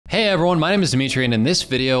Hey everyone, my name is Demetri, and in this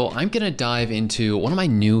video, I'm gonna dive into one of my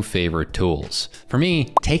new favorite tools. For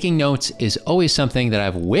me, taking notes is always something that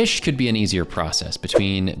I've wished could be an easier process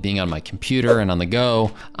between being on my computer and on the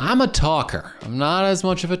go. I'm a talker. I'm not as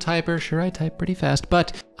much of a typer. Sure, I type pretty fast,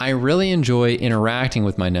 but I really enjoy interacting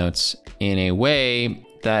with my notes in a way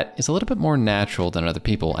that is a little bit more natural than other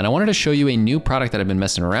people. And I wanted to show you a new product that I've been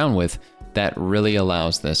messing around with that really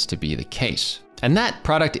allows this to be the case. And that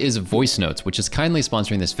product is Voice Notes, which is kindly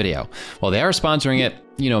sponsoring this video. While they are sponsoring it,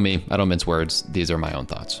 you know me, I don't mince words. These are my own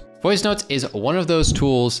thoughts. Voice Notes is one of those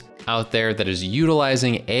tools out there that is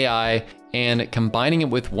utilizing AI and combining it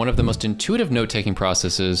with one of the most intuitive note-taking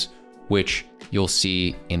processes, which you'll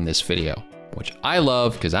see in this video, which I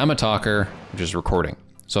love because I'm a talker, which is recording.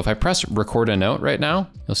 So if I press record a note right now,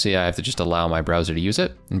 you'll see I have to just allow my browser to use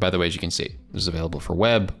it. And by the way, as you can see, this is available for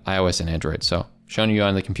web, iOS, and Android. So showing you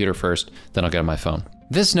on the computer first, then I'll get on my phone.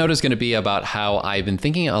 This note is gonna be about how I've been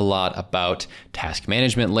thinking a lot about task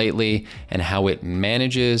management lately and how it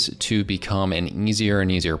manages to become an easier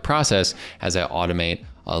and easier process as I automate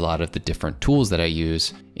a lot of the different tools that I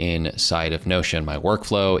use inside of Notion. My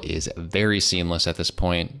workflow is very seamless at this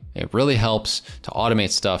point. It really helps to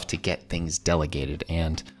automate stuff to get things delegated.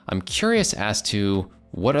 And I'm curious as to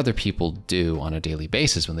what other people do on a daily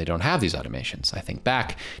basis when they don't have these automations. I think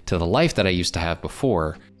back to the life that I used to have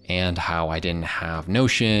before and how I didn't have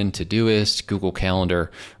Notion, Todoist, Google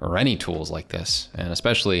Calendar, or any tools like this. And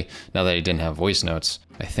especially now that I didn't have voice notes,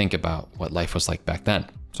 I think about what life was like back then.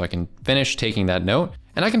 So I can finish taking that note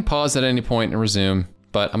and I can pause at any point and resume,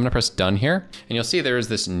 but I'm gonna press done here. And you'll see there is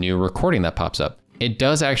this new recording that pops up. It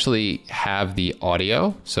does actually have the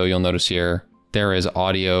audio. So you'll notice here, there is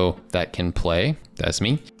audio that can play. That's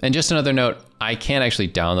me. And just another note, I can't actually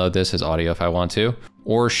download this as audio if I want to,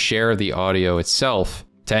 or share the audio itself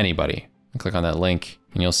to anybody. Click on that link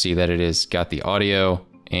and you'll see that it has got the audio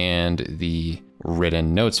and the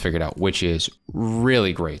written notes figured out, which is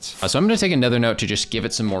really great. So I'm gonna take another note to just give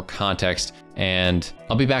it some more context, and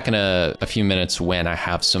I'll be back in a few minutes when I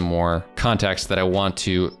have some more context that I want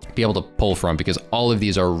to be able to pull from, because all of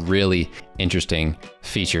these are really interesting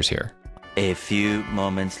features here. A few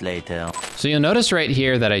moments later. So you'll notice right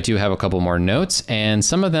here that I do have a couple more notes, and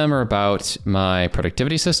some of them are about my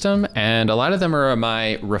productivity system, and a lot of them are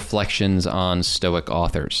my reflections on Stoic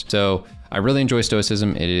authors. So I really enjoy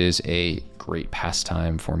Stoicism. It is a great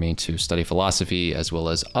pastime for me to study philosophy as well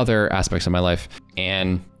as other aspects of my life.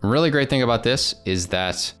 And a really great thing about this is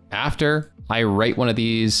that after I write one of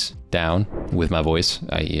these down with my voice,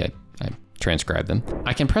 i.e. I transcribe them,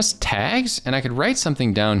 I can press tags and I could write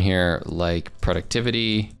something down here like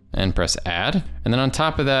productivity and press add. And then on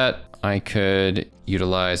top of that, I could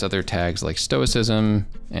utilize other tags like Stoicism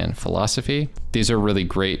and philosophy. These are really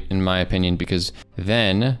great in my opinion, because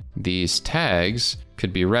then these tags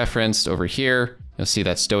could be referenced over here. You'll see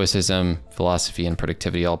that Stoicism, philosophy, and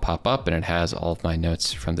productivity all pop up, and it has all of my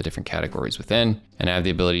notes from the different categories within. And I have the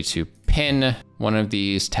ability to pin one of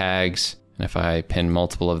these tags. And if I pin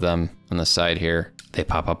multiple of them on the side here, they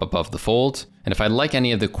pop up above the fold. And if I like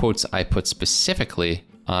any of the quotes I put specifically,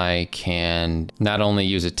 I can not only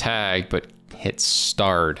use a tag, but hit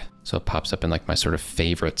starred. So it pops up in like my sort of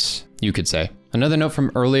favorites, you could say. Another note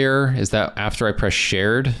from earlier is that after I press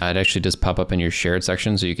shared, it actually does pop up in your shared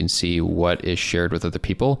section so you can see what is shared with other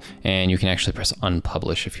people. And you can actually press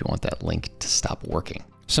unpublish if you want that link to stop working.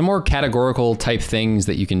 Some more categorical type things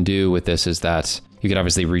that you can do with this is that you could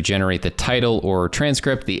obviously regenerate the title or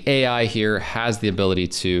transcript. The AI here has the ability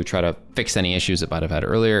to try to fix any issues it might have had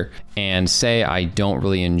earlier, and say I don't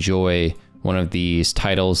really enjoy one of these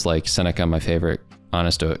titles, like Seneca, my favorite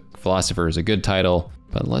honest Stoic philosopher, is a good title,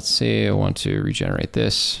 but let's say I want to regenerate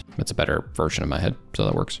this. It's a better version in my head, so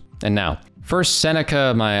that works. And now, for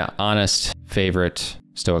Seneca, my honest favorite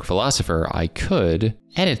Stoic philosopher, I could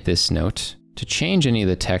edit this note to change any of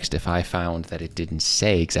the text if I found that it didn't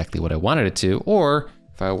say exactly what I wanted it to, or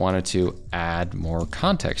if I wanted to add more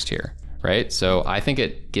context here, right? So I think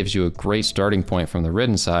it gives you a great starting point from the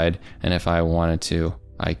written side. And if I wanted to,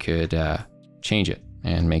 I could change it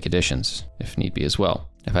and make additions if need be as well.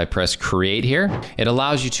 If I press create here, it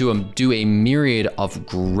allows you to do a myriad of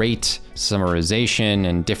great summarization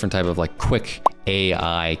and different type of like quick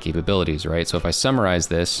AI capabilities, right? So if I summarize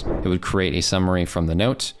this, it would create a summary from the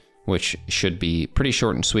note, which should be pretty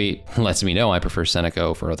short and sweet. Lets me know I prefer Seneca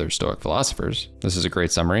over other Stoic philosophers. This is a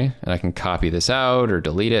great summary, and I can copy this out or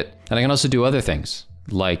delete it. And I can also do other things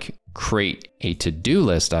like create a to-do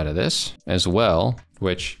list out of this as well,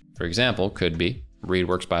 which for example could be read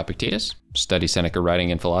works by Epictetus, study Seneca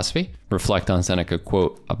writing and philosophy, reflect on Seneca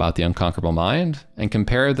quote about the unconquerable mind, and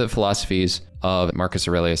compare the philosophies of Marcus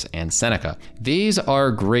Aurelius and Seneca. These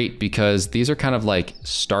are great because these are kind of like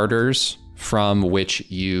starters from which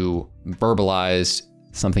you verbalize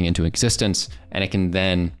something into existence, and it can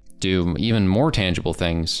then do even more tangible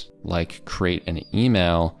things like create an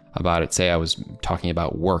email about it. Say I was talking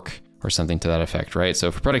about work or something to that effect, right?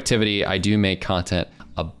 So for productivity, I do make content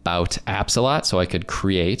about apps a lot. So I could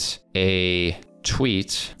create a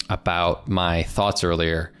tweet about my thoughts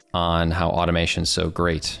earlier on how automation is so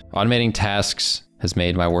great. Automating tasks has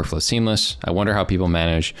made my workflow seamless. I wonder how people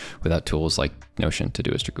manage without tools like Notion,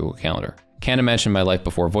 Todoist, or Google Calendar. Can't imagine my life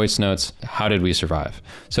before voice notes. How did we survive?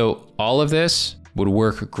 So all of this would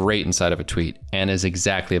work great inside of a tweet and is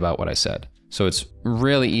exactly about what I said. So it's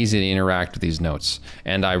really easy to interact with these notes.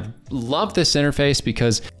 And I love this interface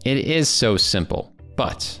because it is so simple.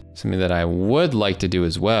 But something that I would like to do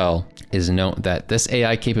as well is note that this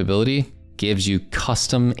AI capability gives you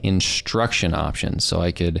custom instruction options. So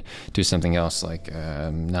I could do something else like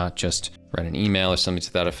not just write an email or something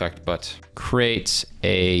to that effect, but create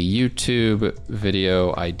a YouTube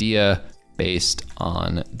video idea based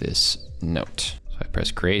on this note. So I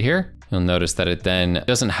press create here. You'll notice that it then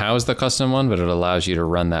doesn't house the custom one, but it allows you to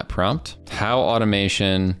run that prompt. How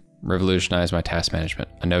automation revolutionized my task management,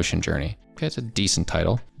 a Notion journey. Okay, it's a decent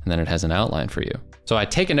title. And then it has an outline for you. So I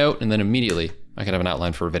take a note and then immediately I can have an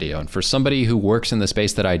outline for a video. And for somebody who works in the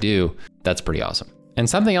space that I do, that's pretty awesome. And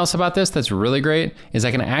something else about this that's really great is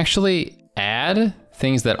I can actually add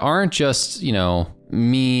things that aren't just, you know,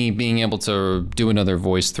 me being able to do another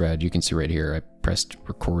voice thread. You can see right here, I pressed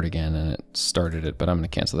record again and it started it, but I'm gonna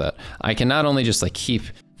cancel that. I can not only just like keep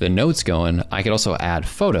the notes going, I could also add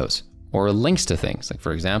photos or links to things. Like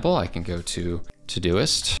for example, I can go to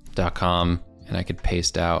Todoist.com and I could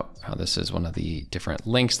paste out how this is one of the different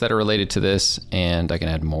links that are related to this, and I can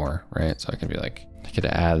add more, right? So I can be like, I could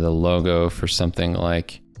add the logo for something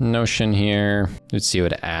like Notion here. Let's see, I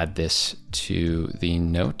would add this to the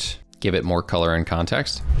note, give it more color and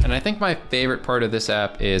context. And I think my favorite part of this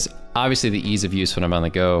app is obviously the ease of use when I'm on the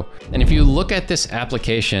go. And if you look at this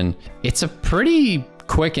application, it's a pretty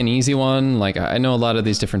quick and easy one. Like I know a lot of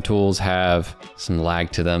these different tools have some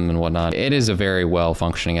lag to them and whatnot. It is a very well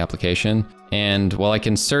functioning application. And while I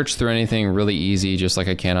can search through anything really easy, just like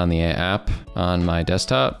I can on the app on my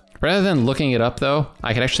desktop, rather than looking it up though,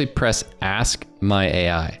 I could actually press Ask My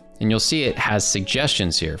AI. And you'll see it has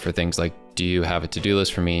suggestions here for things like, do you have a to-do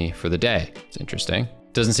list for me for the day? It's interesting.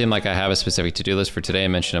 Doesn't seem like I have a specific to-do list for today I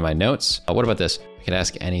mentioned in my notes. What about this? I could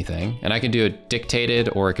ask anything and I could do it dictated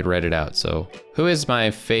or I could write it out. So who is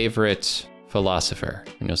my favorite philosopher?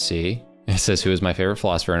 And you'll see it says who is my favorite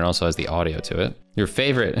philosopher and it also has the audio to it. Your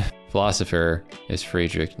favorite philosopher is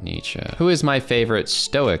Friedrich Nietzsche. Who is my favorite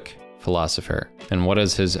Stoic philosopher? And what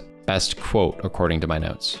is his best quote according to my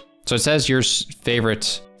notes? So it says your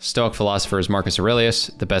favorite Stoic philosopher is Marcus Aurelius.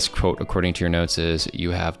 The best quote according to your notes is,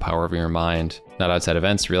 you have power over your mind, not outside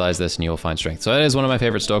events. Realize this and you will find strength. So that is one of my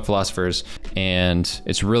favorite Stoic philosophers. And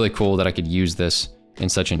it's really cool that I could use this in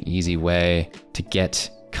such an easy way to get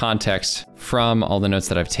context from all the notes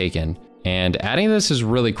that I've taken. And adding this is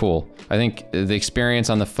really cool. I think the experience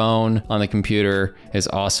on the phone, on the computer is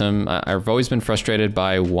awesome. I've always been frustrated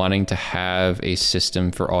by wanting to have a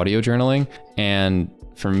system for audio journaling. And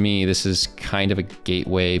for me, this is kind of a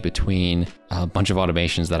gateway between a bunch of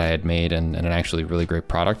automations that I had made and an actually really great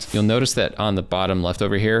product. You'll notice that on the bottom left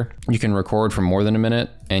over here, you can record for more than a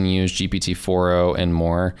minute and use GPT-4o and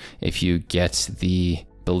more if you get the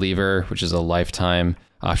Believer, which is a lifetime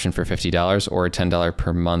option for $50 or a $10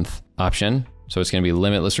 per month option. So it's going to be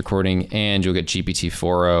limitless recording and you'll get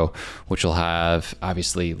GPT-4o, which will have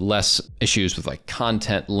obviously less issues with like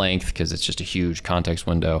content length because it's just a huge context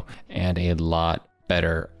window and a lot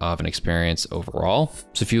better of an experience overall.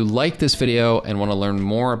 So if you like this video and want to learn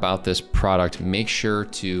more about this product, make sure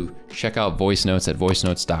to check out voice notes at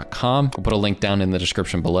voicenotes.com. We'll put a link down in the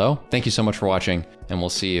description below. Thank you so much for watching and we'll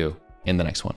see you in the next one.